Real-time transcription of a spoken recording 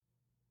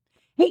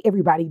Hey,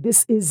 everybody,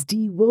 this is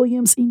Dee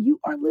Williams, and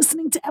you are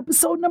listening to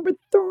episode number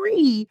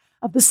 3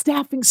 of the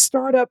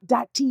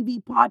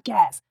StaffingStartup.tv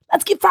podcast.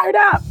 Let's get fired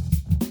up.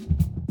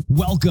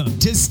 Welcome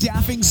to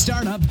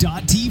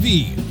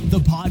StaffingStartup.tv, the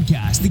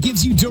podcast that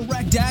gives you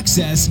direct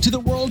access to the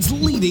world's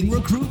leading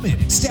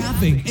recruitment,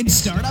 staffing, and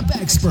startup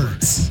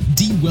experts.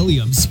 Dee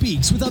Williams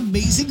speaks with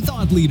amazing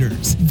thought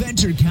leaders,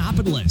 venture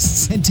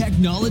capitalists, and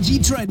technology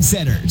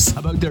trendsetters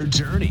about their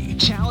journey,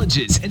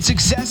 challenges, and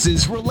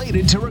successes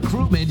related to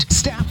recruitment,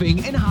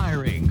 staffing, and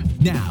hiring.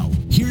 Now,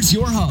 here's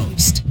your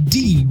host,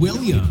 Dee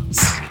Williams.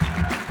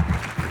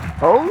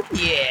 Oh,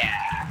 yeah.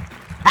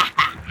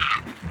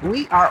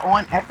 We are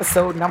on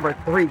episode number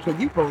 3. Can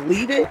you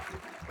believe it?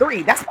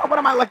 3. That's one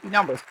of my lucky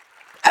numbers.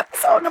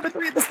 Episode number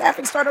 3 of the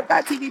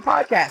StaffingStartup.tv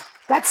podcast.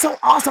 That's so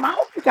awesome. I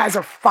hope you guys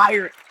are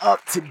fired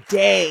up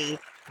today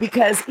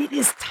because it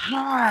is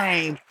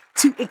time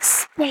to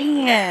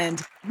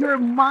expand your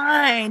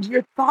mind,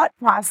 your thought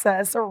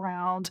process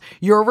around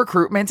your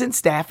recruitment and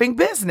staffing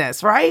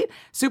business, right?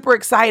 Super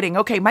exciting.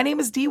 Okay, my name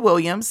is Dee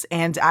Williams,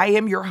 and I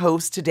am your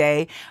host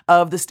today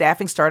of the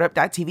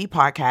StaffingStartup.tv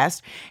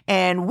podcast.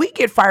 And we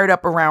get fired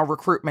up around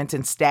recruitment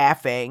and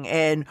staffing.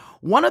 And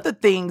one of the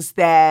things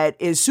that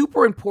is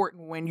super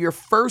important when you're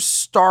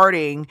first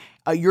starting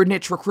your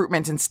niche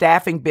recruitment and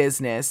staffing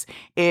business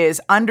is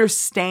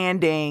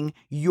understanding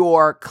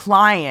your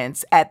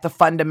clients at the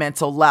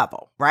fundamental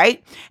level,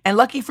 right? And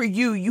lucky for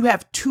you, you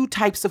have 2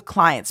 types of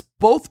clients,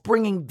 both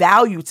bringing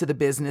value to the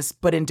business,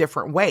 but in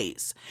different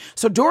ways.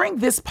 So during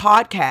this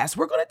podcast,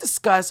 we're going to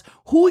discuss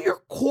who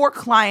your core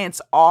clients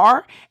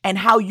are and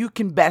how you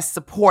can best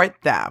support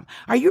them.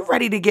 Are you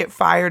ready to get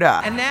fired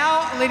up? And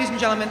now, ladies and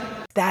gentlemen,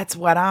 that's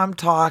what I'm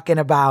talking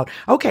about.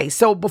 Okay,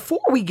 so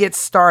before we get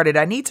started,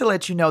 I need to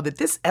let you know that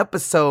this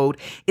episode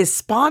is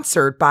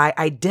sponsored by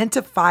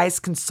Identifies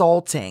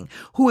Consulting,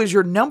 who is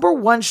your number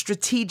 1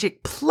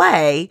 strategic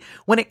play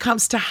when it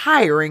comes to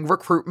hiring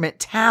recruitment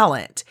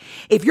talent.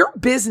 If your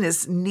business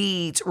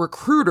needs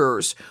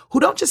recruiters who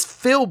don't just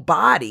fill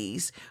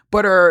bodies,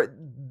 but are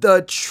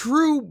the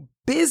true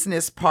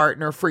business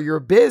partner for your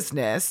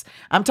business.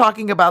 I'm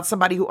talking about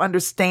somebody who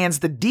understands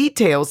the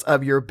details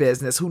of your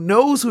business, who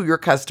knows who your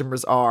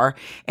customers are,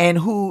 and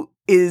who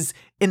is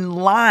in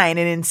line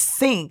and in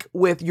sync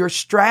with your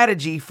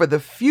strategy for the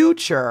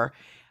future.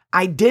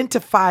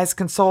 Identifies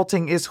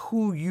Consulting is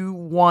who you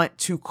want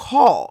to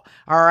call.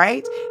 All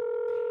right.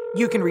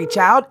 You can reach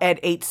out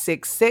at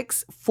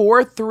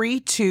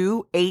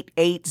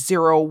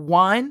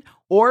 866-432-8801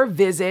 or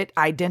visit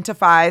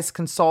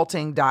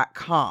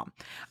identifiesconsulting.com.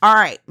 All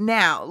right,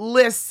 now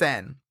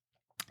listen,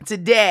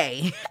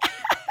 today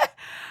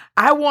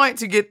I want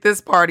to get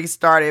this party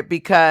started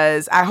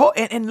because I hope,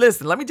 and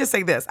listen, let me just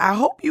say this. I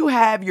hope you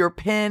have your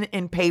pen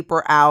and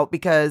paper out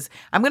because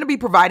I'm going to be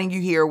providing you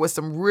here with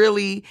some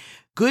really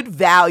good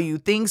value,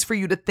 things for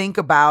you to think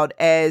about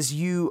as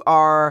you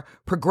are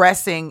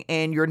progressing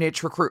in your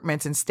niche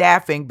recruitment and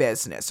staffing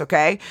business,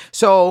 okay?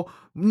 So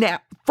now,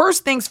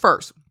 first things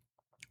first.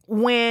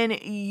 When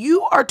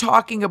you are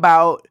talking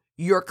about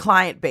your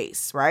client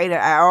base, right?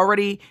 I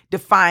already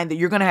defined that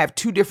you're going to have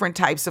 2 different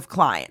types of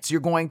clients.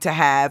 You're going to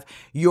have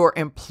your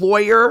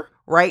employer,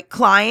 right,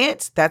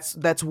 client.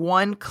 That's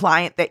one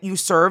client that you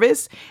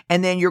service.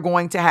 And then you're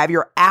going to have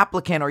your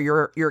applicant or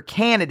your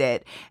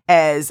candidate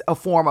as a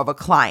form of a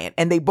client.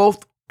 And they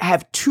both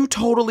have 2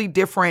 totally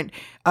different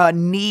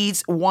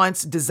needs,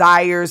 wants,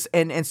 desires,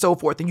 and so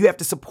forth. And you have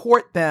to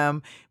support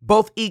them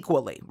both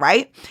equally,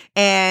 right?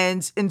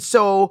 And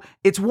so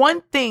it's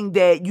one thing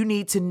that you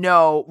need to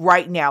know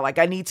right now. Like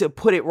I need to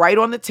put it right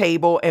on the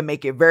table and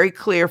make it very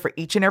clear for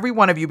each and every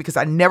one of you because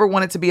I never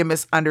want it to be a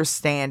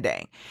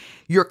misunderstanding.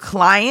 Your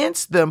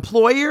clients, the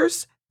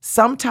employers,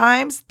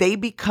 sometimes they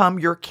become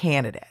your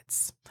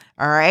candidates.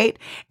 All right.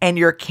 And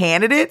your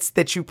candidates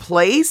that you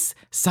place,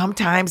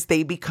 sometimes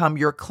they become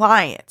your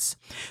clients.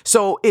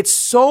 So it's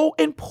so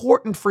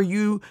important for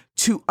you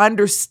to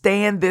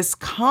understand this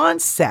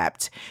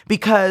concept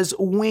because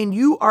when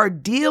you are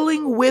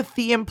dealing with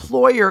the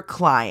employer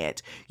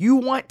client, you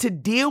want to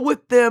deal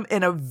with them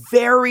in a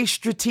very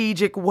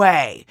strategic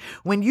way.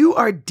 When you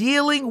are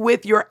dealing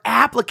with your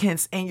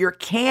applicants and your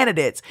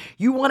candidates,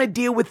 you want to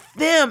deal with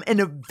them in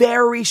a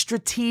very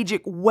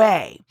strategic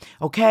way.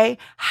 Okay?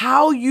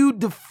 How you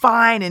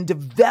define and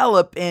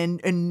develop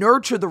and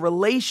nurture the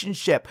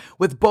relationship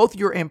with both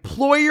your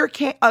employer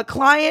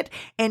client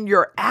and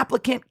your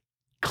applicant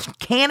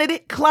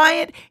candidate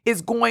client is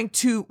going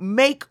to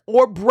make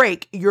or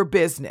break your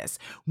business.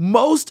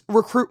 Most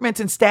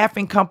recruitment and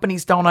staffing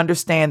companies don't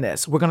understand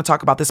this. We're going to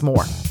talk about this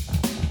more.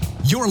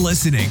 You're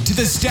listening to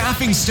the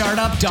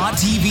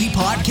StaffingStartup.tv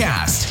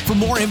podcast. For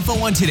more info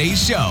on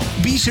today's show,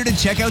 be sure to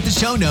check out the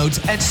show notes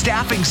at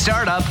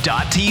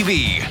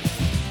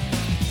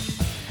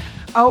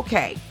StaffingStartup.tv.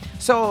 Okay,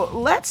 so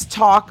let's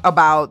talk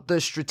about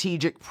the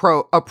strategic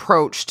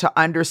approach to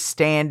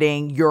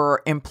understanding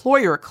your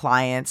employer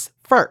clients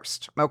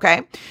first,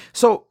 okay?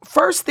 So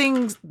first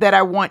things that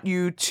I want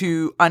you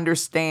to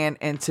understand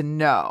and to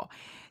know,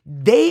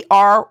 they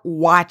are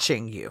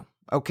watching you,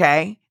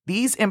 okay?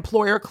 These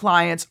employer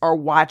clients are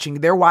watching.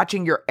 They're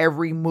watching your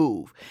every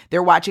move.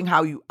 They're watching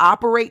how you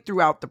operate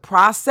throughout the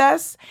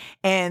process,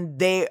 and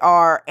they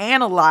are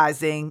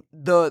analyzing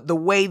the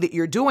way that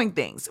you're doing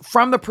things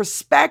from the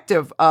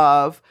perspective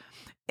of,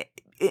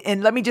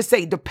 and let me just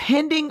say,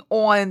 depending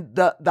on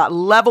the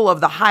level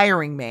of the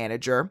hiring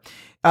manager,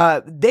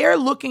 they're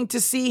looking to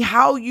see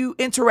how you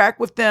interact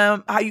with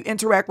them, how you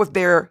interact with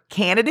their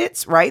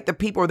candidates, right? The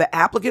people, the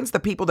applicants, the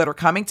people that are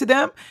coming to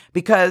them,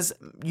 because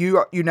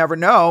you never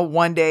know.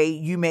 One day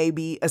you may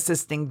be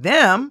assisting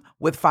them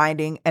with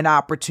finding an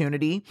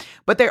opportunity,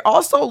 but they're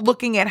also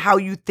looking at how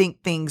you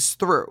think things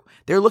through.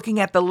 They're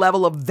looking at the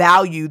level of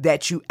value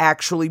that you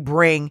actually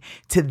bring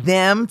to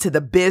them, to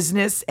the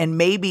business, and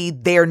maybe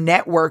their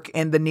network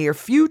in the near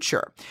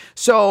future.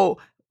 So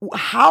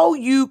how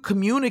you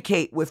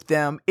communicate with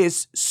them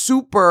is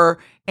super,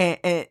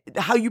 and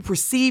how you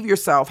perceive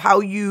yourself,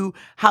 how you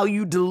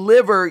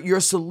deliver your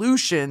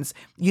solutions.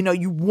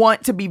 You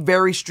want to be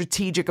very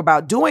strategic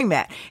about doing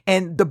that.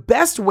 And the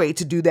best way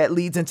to do that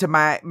leads into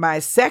my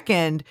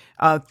second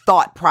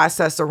thought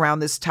process around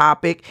this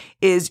topic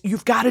is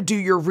you've got to do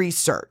your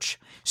research.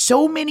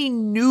 So many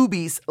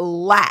newbies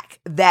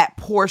lack that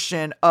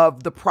portion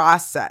of the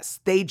process.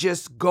 They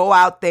just go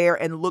out there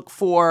and look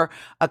for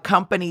a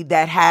company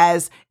that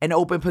has an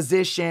open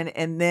position,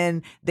 and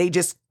then they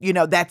just,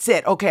 that's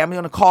it. Okay, I'm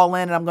going to call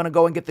in and I'm going to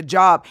go and get the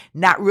job,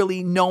 not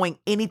really knowing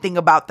anything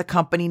about the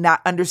company, not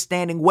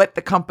understanding what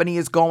the company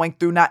is going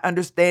through, not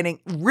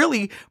understanding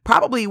really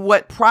probably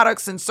what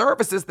products and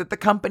services that the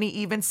company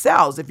even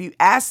sells. If you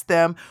ask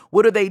them,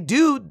 what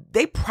do,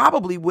 they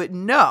probably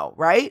wouldn't know,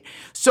 right?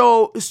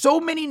 So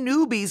many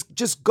newbies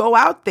just go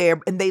out there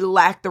and they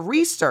lack the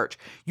research.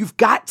 You've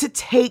got to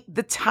take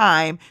the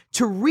time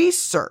to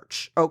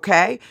research,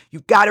 okay?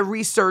 You've got to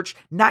research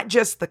not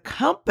just the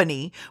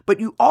company, but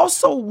you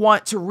also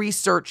want to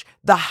research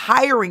the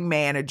hiring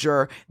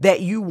manager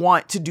that you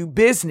want to do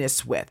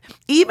business with.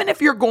 Even if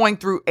you're going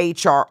through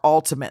HR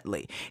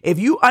ultimately, if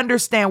you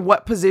understand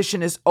what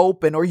position is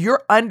open, or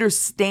you're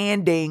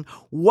understanding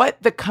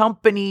what the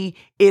company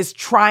is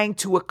trying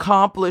to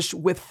accomplish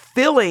with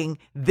filling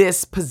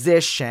this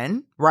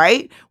position,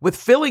 right? With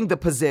filling the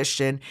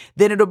position,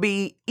 then it'll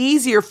be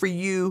easier for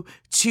you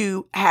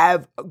to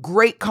have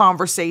great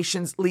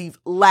conversations, leave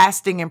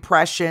lasting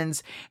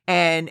impressions,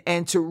 and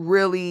to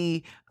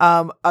really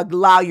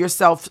allow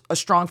yourself a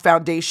strong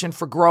foundation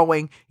for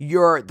growing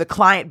the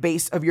client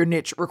base of your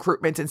niche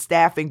recruitment and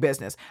staffing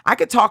business. I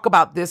could talk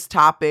about this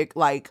topic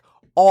like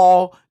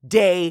all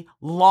day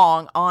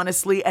long,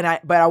 honestly,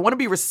 but I want to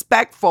be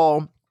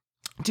respectful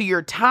to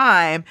your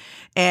time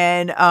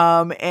and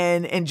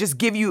just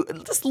give you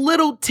just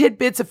little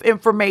tidbits of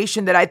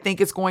information that I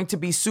think is going to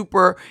be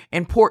super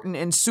important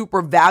and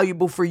super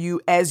valuable for you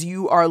as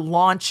you are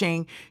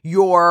launching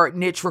your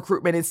niche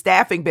recruitment and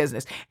staffing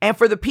business. And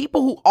for the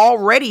people who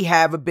already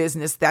have a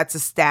business that's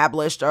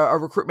established, a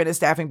recruitment and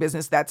staffing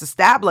business that's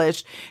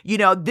established,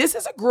 this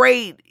is a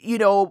great,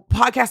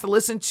 podcast to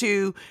listen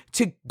to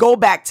go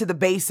back to the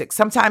basics.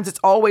 Sometimes it's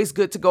always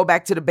good to go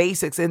back to the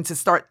basics and to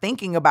start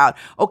thinking about,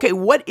 okay,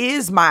 what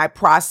is my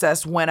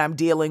process when I'm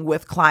dealing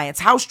with clients?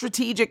 How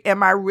strategic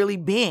am I really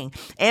being?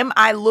 Am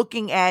I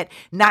looking at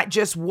not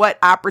just what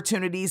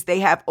opportunities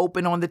they have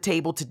open on the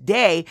table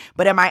today,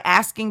 but am I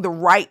asking the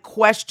right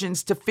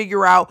questions to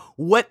figure out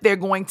what they're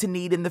going to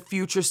need in the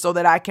future so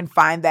that I can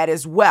find that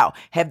as well?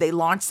 Have they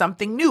launched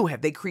something new?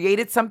 Have they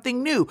created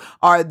something new?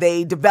 Are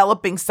they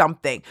developing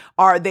something?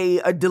 Are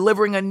they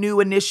delivering a new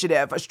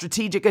initiative, a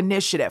strategic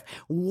initiative?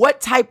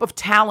 What type of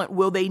talent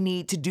will they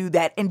need to do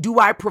that? And do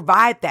I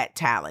provide that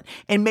talent?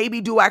 And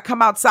maybe do I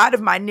come outside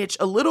of my niche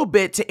a little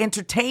bit to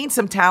entertain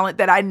some talent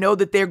that I know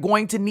that they're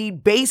going to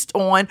need based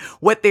on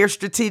what their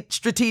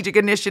strategic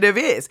initiative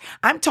is?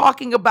 I'm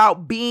talking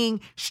about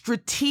being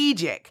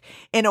strategic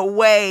in a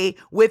way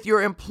with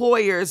your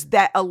employers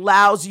that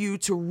allows you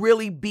to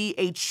really be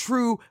a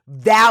true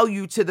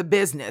value to the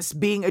business,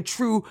 being a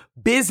true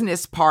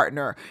business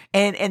partner.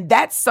 And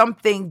that's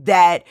something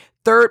that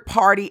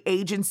third-party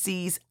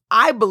agencies,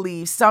 I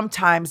believe,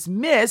 sometimes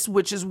miss,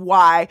 which is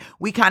why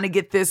we kind of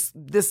get this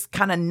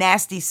kind of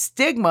nasty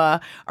stigma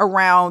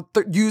around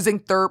using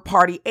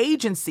third-party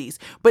agencies.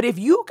 But if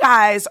you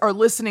guys are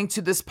listening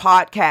to this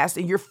podcast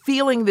and you're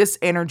feeling this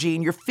energy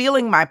and you're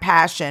feeling my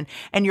passion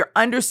and you're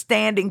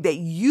understanding that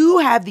you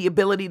have the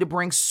ability to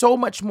bring so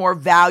much more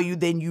value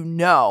than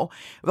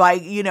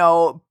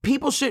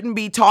people shouldn't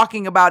be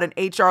talking about an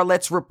HR,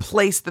 let's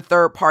replace the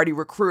third-party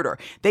recruiter.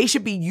 They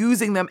should be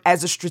using them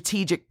as a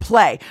strategic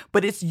play.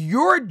 But it's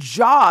your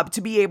job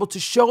to be able to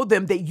show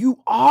them that you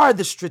are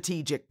the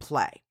strategic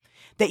play,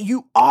 that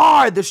you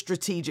are the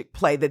strategic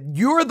play, that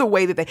you're the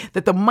way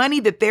that the money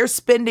that they're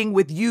spending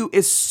with you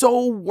is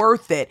so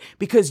worth it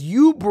because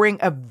you bring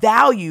a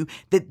value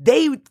that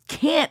they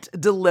can't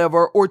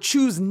deliver or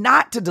choose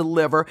not to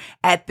deliver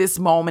at this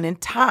moment in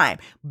time.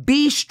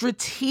 Be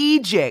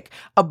strategic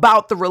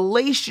about the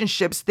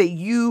relationships that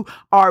you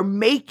are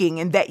making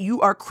and that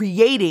you are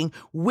creating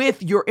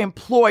with your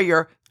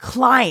employer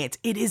client.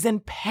 It is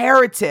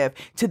imperative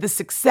to the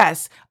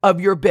success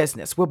of your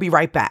business. We'll be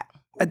right back.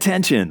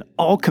 Attention,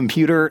 all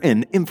computer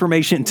and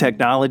information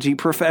technology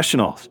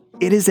professionals.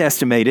 It is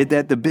estimated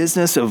that the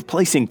business of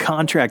placing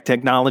contract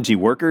technology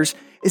workers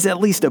is at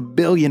least $1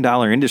 billion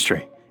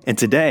industry. And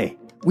today,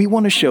 we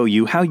want to show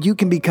you how you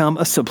can become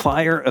a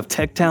supplier of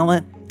tech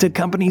talent to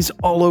companies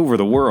all over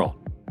the world.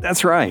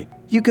 That's right,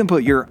 you can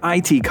put your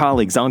IT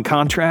colleagues on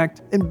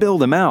contract and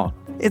build them out.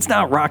 It's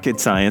not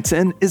rocket science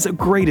and is a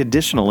great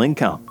additional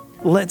income.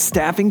 Let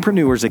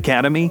Staffingpreneurs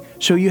Academy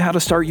show you how to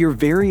start your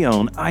very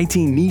own IT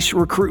niche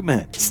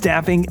recruitment,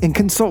 staffing, and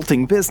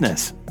consulting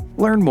business.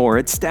 Learn more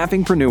at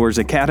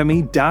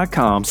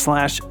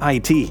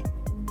staffingpreneursacademy.com/IT.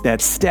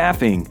 That's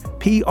staffing,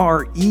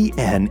 PRENEURS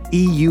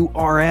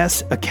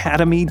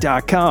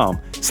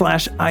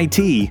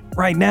academy.com/IT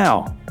right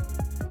now.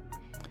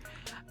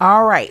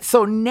 All right.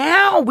 So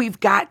now we've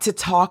got to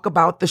talk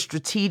about the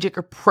strategic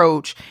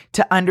approach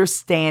to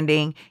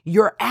understanding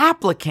your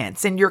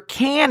applicants and your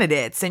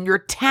candidates and your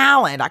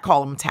talent. I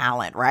call them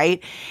talent,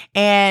 right?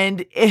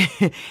 And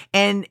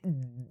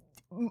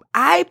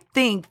I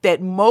think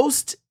that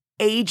most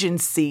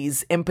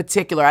agencies in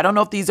particular, I don't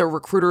know if these are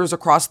recruiters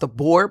across the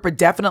board, but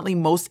definitely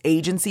most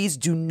agencies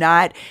do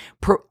not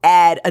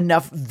add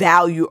enough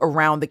value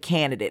around the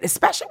candidate,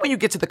 especially when you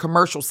get to the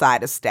commercial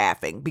side of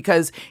staffing,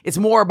 because it's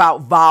more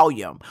about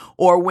volume.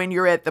 Or when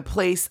you're at the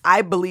place,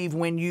 I believe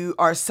when you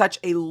are such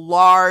a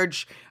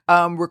large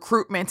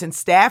recruitment and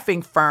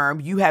staffing firm,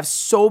 you have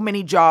so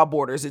many job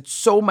orders, it's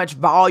so much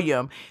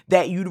volume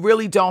that you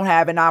really don't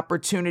have an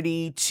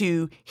opportunity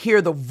to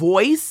hear the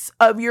voice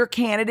of your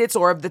candidates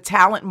or of the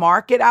talent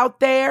market out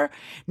there.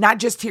 Not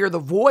just hear the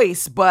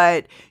voice,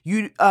 but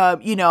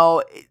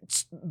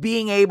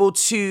being able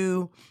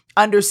to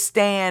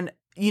understand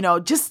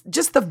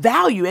just the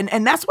value.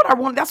 And that's what I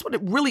want. That's what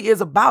it really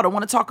is about. I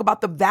want to talk about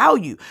the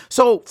value.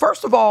 So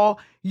first of all,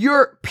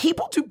 your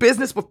people do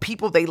business with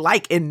people they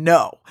like and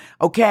know,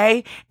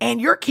 okay?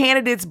 And your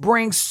candidates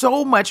bring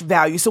so much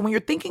value. So when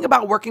you're thinking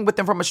about working with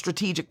them from a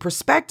strategic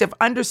perspective,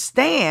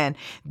 understand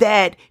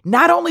that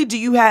not only do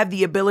you have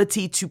the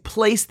ability to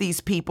place these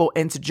people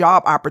into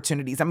job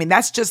opportunities, I mean,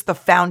 that's just the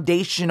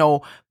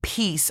foundational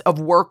piece of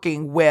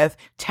working with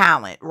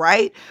talent,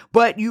 right?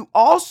 But you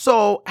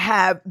also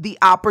have the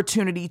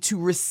opportunity to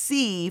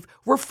receive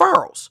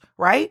referrals,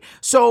 right?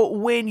 So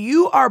when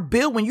you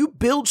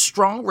build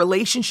strong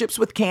relationships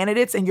with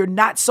candidates and you're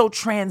not so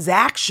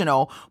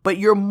transactional, but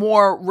you're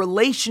more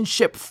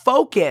relationship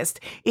focused,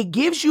 it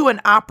gives you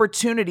an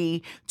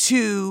opportunity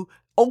to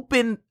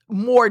open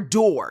more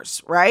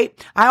doors, right?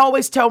 I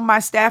always tell my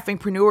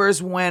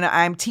staffingpreneurs when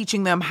I'm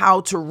teaching them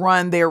how to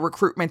run their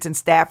recruitment and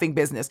staffing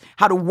business,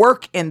 how to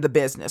work in the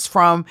business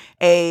from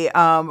a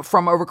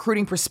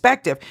recruiting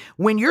perspective.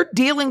 When you're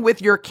dealing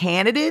with your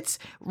candidates,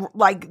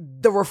 like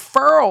the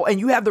referral and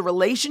you have the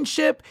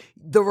relationship,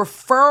 the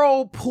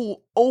referral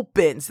pool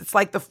opens. It's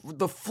like the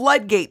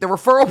floodgate, the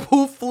referral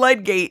pool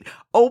floodgate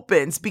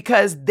opens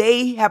because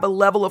they have a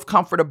level of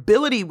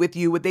comfortability with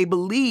you, what they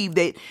believe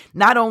that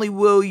not only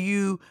will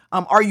you,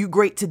 are you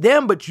great to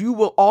them, but you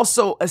will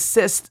also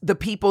assist the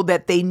people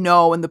that they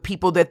know and the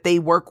people that they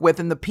work with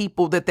and the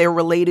people that they're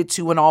related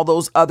to and all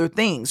those other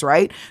things,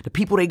 right? The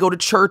people they go to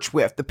church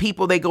with, the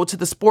people they go to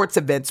the sports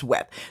events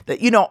with,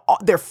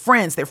 their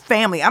friends, their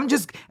family. I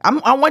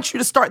want you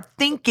to start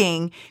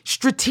thinking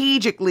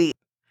strategically.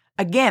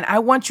 Again, I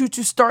want you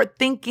to start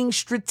thinking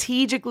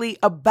strategically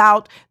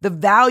about the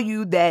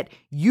value that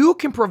you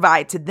can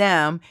provide to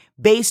them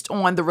based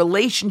on the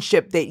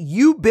relationship that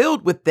you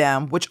build with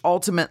them, which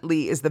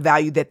ultimately is the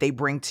value that they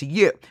bring to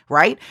you,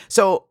 right?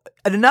 So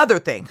another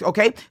thing,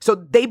 okay? So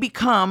they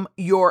become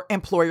your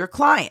employer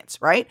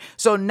clients, right?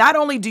 So not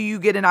only do you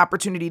get an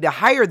opportunity to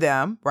hire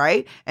them,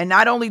 right? And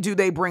not only do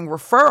they bring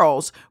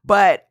referrals,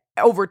 but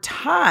over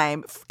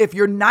time, if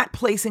you're not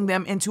placing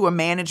them into a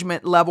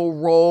management level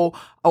role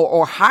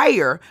or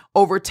higher,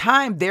 over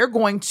time, they're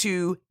going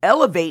to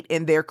elevate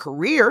in their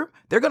career.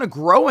 They're going to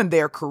grow in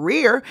their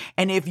career.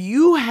 And if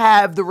you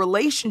have the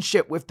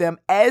relationship with them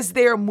as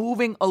they're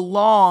moving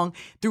along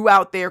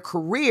throughout their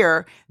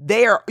career,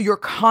 you're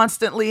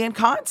constantly in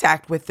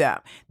contact with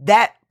them.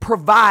 That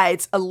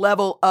provides a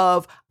level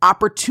of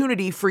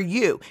opportunity for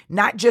you,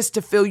 not just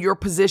to fill your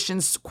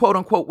positions, quote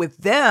unquote, with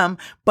them,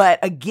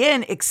 but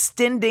again,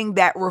 extending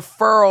that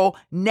referral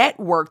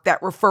network,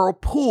 that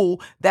referral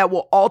pool that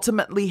will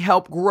ultimately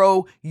help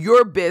grow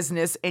your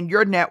business and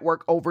your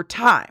network over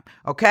time.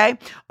 Okay.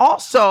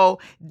 Also,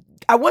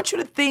 I want you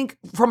to think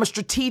from a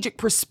strategic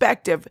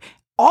perspective.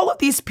 all of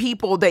these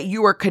people that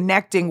you are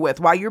connecting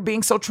with, while you're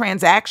being so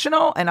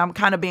transactional, and I'm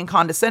kind of being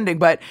condescending,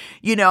 but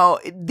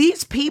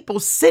these people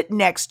sit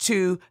next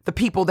to the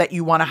people that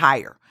you want to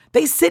hire.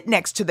 They sit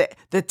next to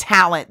the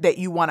talent that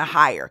you want to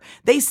hire.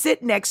 They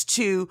sit next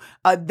to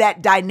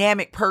that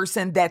dynamic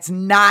person that's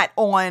not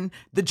on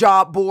the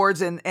job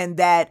boards and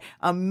that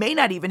may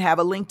not even have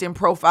a LinkedIn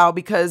profile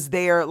because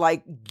they're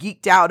like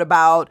geeked out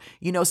about,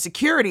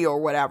 security or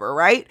whatever,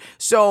 right?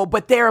 So,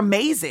 but they're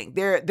amazing.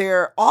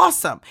 They're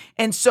awesome.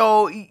 And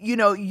so,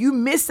 you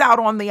miss out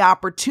on the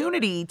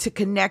opportunity to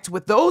connect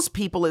with those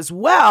people as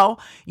well,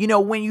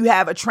 when you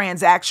have a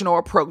transactional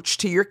approach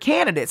to your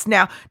candidates.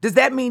 Now, does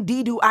that mean,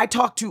 do I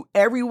talk to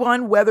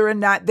everyone, whether or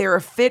not they're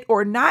a fit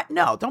or not?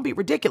 No, don't be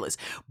ridiculous.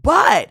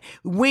 But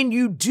when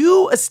you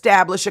do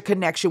establish a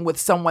connection with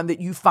someone that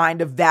you find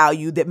of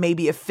value, that may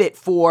be a fit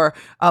for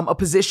a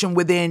position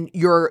within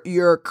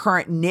your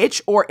current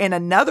niche or in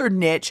another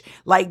niche,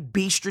 like,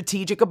 be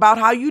strategic about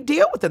how you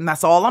deal with them.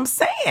 That's all I'm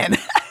saying.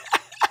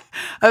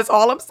 That's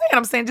all I'm saying.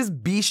 I'm saying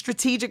just be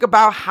strategic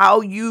about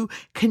how you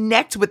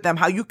connect with them,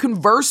 how you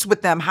converse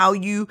with them, how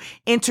you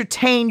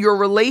entertain your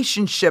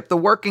relationship, the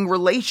working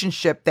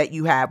relationship that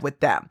you have with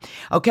them.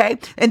 Okay.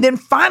 And then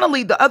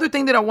finally, the other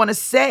thing that I want to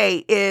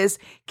say is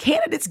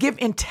candidates give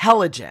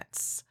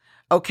intelligence.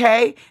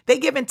 Okay. They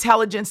give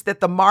intelligence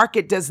that the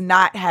market does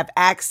not have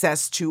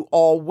access to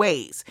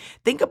always.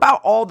 Think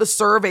about all the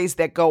surveys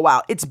that go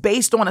out. It's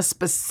based on a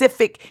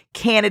specific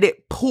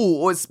candidate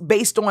pool, or it's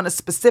based on a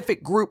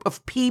specific group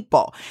of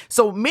people.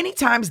 So many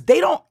times they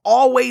don't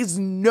always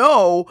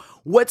know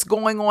what's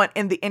going on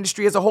in the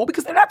industry as a whole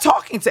because they're not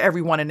talking to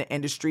everyone in the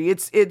industry.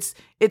 It's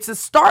a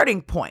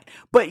starting point,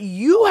 but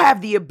you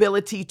have the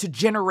ability to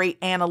generate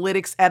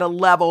analytics at a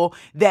level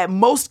that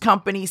most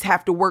companies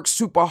have to work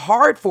super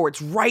hard for.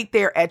 It's right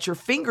there at your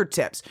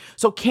fingertips.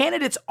 So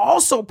candidates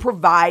also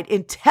provide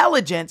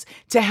intelligence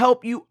to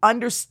help you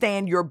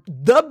understand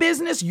the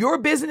business, your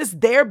business,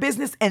 their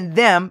business, and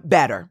them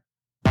better.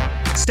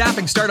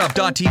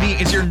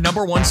 StaffingStartup.tv is your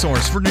 #1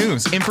 source for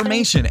news,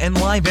 information, and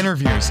live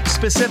interviews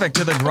specific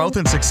to the growth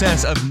and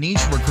success of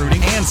niche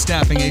recruiting and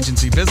staffing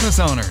agency business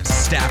owners,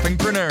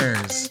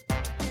 staffingpreneurs.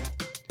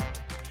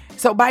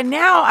 So by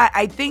now,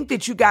 I think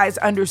that you guys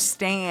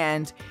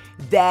understand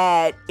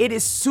that it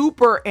is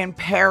super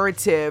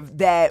imperative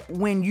that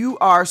when you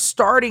are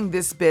starting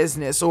this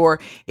business, or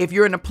if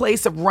you're in a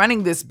place of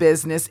running this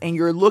business and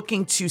you're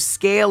looking to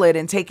scale it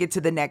and take it to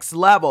the next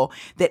level,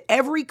 that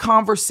every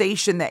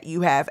conversation that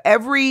you have,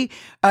 every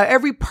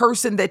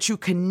person that you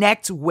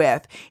connect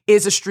with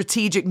is a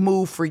strategic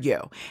move for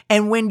you.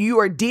 And when you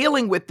are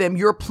dealing with them,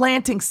 you're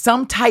planting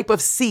some type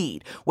of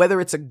seed,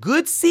 whether it's a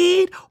good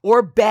seed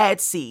or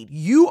bad seed.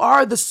 You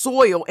are the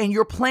soil and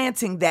you're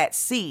planting that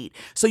seed.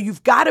 So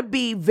you've got to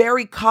be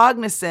very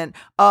cognizant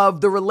of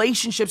the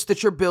relationships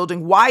that you're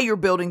building, why you're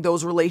building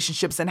those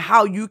relationships, and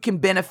how you can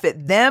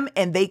benefit them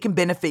and they can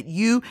benefit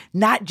you,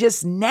 not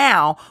just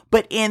now,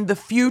 but in the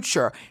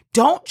future.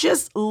 Don't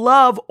just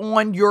love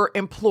on your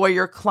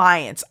employer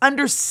clients.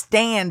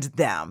 Understand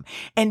them,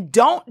 and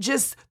don't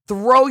just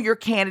throw your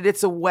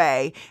candidates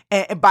away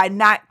by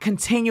not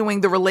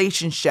continuing the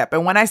relationship.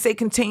 And when I say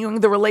continuing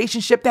the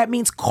relationship, that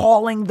means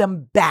calling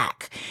them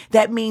back.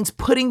 That means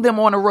putting them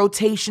on a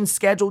rotation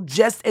schedule,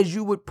 just as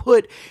you would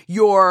put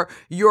your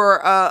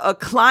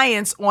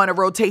clients on a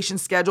rotation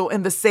schedule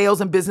in the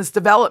sales and business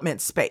development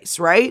space,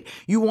 right?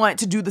 You want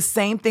to do the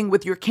same thing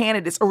with your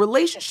candidates. A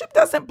relationship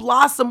doesn't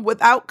blossom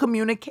without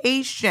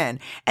communication,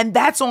 and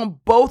that's on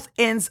both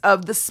ends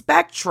of the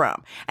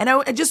spectrum. And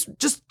I just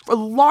a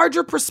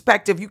larger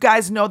perspective, you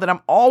guys know that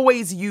I'm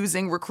always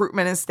using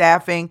recruitment and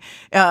staffing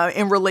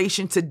in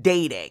relation to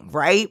dating,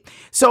 right?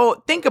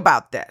 So think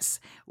about this.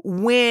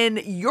 When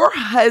your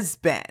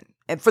husband,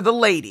 and for the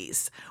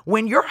ladies,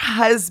 when your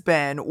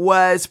husband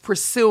was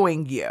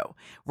pursuing you,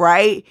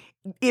 right?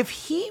 If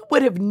he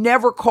would have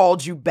never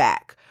called you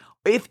back,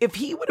 if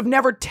he would have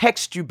never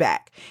texted you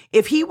back,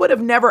 if he would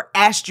have never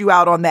asked you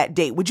out on that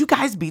date, would you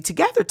guys be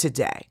together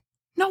today?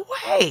 No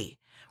way.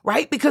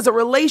 Right? Because a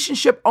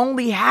relationship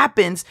only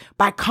happens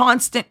by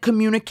constant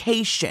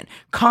communication.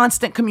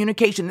 Constant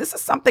communication. This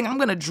is something I'm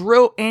going to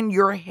drill in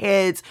your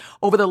heads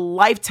over the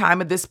lifetime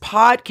of this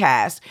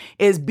podcast,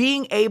 is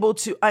being able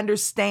to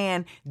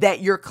understand that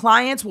your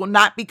clients will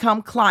not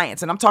become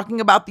clients. And I'm talking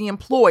about the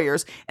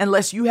employers,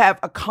 unless you have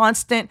a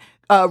constant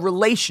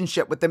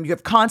relationship with them. You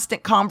have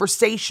constant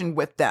conversation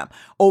with them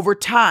over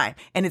time,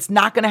 and it's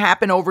not going to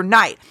happen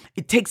overnight.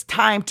 It takes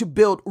time to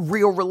build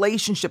real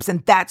relationships,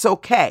 and that's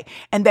okay.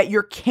 And that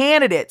your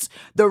candidates,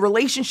 the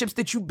relationships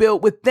that you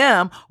build with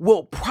them,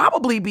 will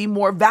probably be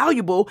more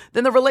valuable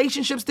than the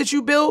relationships that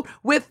you build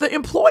with the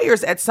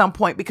employers at some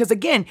point. Because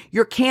again,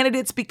 your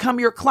candidates become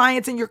your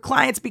clients and your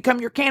clients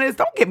become your candidates.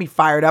 Don't get me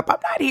fired up. I'm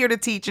not here to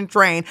teach and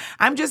train.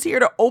 I'm just here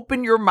to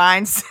open your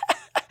mindset.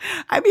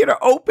 I'm here to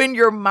open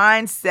your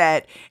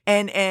mindset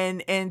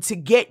and to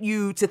get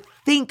you to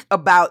think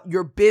about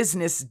your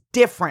business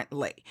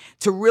differently,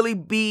 to really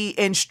be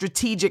in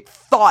strategic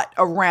thought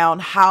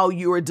around how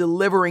you are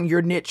delivering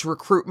your niche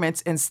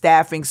recruitments and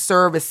staffing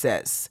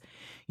services.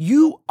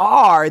 You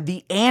are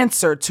the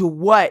answer to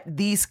what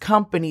these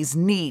companies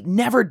need.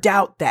 Never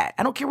doubt that.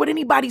 I don't care what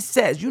anybody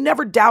says. You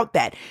never doubt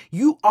that.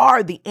 You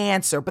are the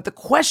answer. But the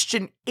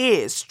question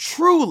is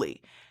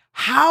truly,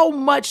 how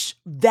much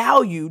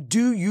value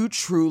do you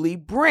truly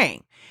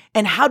bring?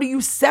 And how do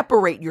you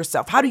separate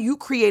yourself? How do you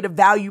create a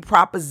value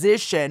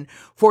proposition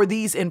for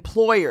these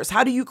employers?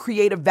 How do you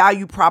create a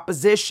value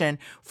proposition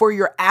for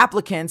your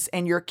applicants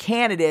and your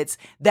candidates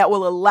that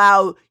will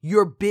allow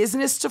your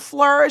business to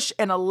flourish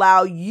and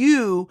allow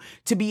you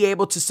to be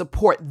able to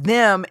support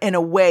them in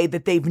a way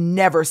that they've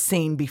never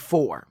seen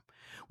before?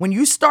 When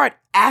you start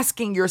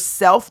asking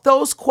yourself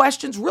those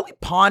questions, really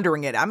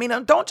pondering it. I mean,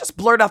 don't just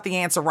blurt out the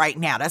answer right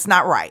now. That's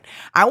not right.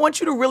 I want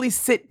you to really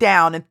sit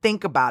down and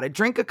think about it.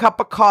 Drink a cup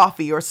of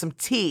coffee or some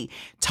tea.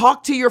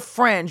 Talk to your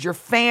friends, your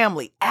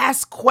family.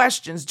 Ask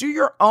questions. Do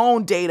your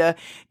own data,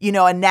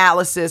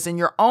 analysis and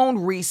your own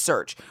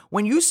research.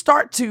 When you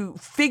start to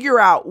figure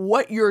out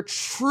what your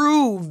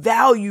true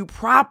value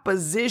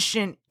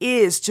proposition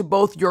is to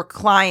both your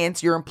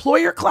clients, your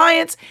employer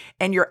clients,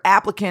 and your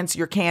applicants,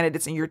 your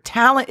candidates, and your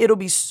talent, it'll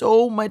be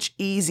so much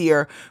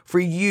easier for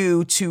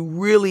you to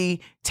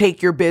really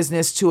take your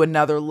business to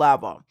another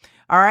level.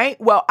 All right.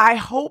 Well, I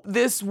hope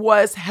this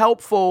was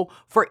helpful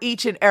for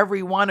each and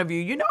every one of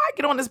you. I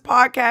get on this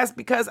podcast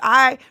because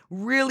I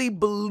really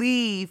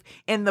believe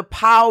in the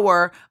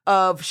power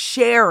of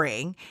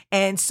sharing.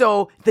 And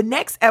so the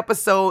next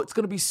episode is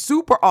going to be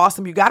super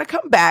awesome. You got to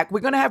come back. We're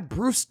going to have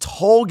Bruce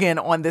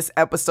Tolgan on this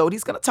episode.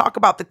 He's going to talk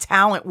about the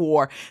talent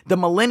war, the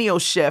millennial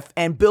shift,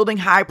 and building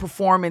high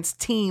performance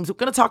teams. We're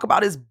going to talk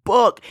about his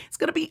book. It's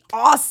going to be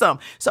awesome.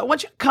 So I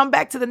want you to come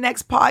back to the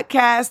next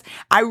podcast.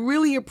 I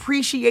really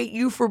appreciate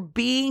you for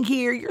being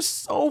here. You're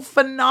so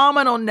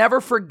phenomenal. Never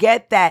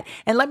forget that.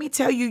 And let me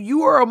tell you,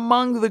 you are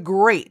among the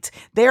great.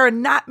 There are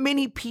not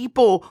many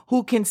people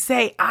who can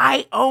say,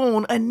 I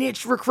own a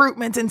niche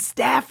recruitment and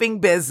staffing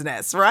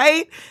business,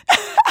 right?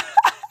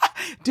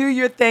 Do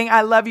your thing.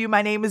 I love you.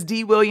 My name is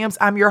Dee Williams.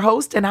 I'm your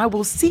host, and I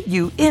will see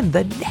you in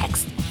the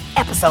next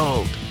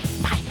episode.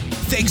 Bye.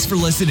 Thanks for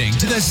listening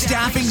to the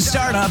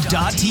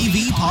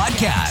StaffingStartup.tv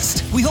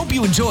podcast. We hope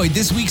you enjoyed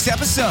this week's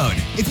episode.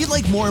 If you'd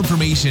like more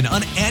information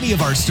on any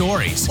of our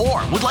stories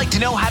or would like to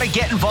know how to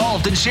get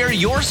involved and share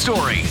your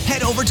story,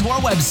 head over to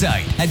our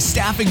website at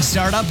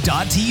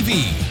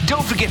StaffingStartup.tv.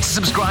 Don't forget to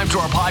subscribe to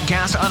our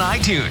podcast on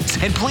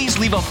iTunes, and please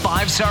leave a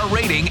 5-star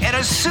rating and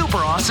a super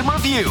awesome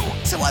review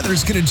so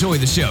others can enjoy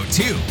the show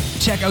too.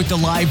 Check out the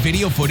live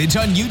video footage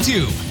on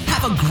YouTube.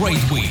 Have a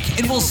great week,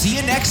 and we'll see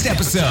you next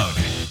episode.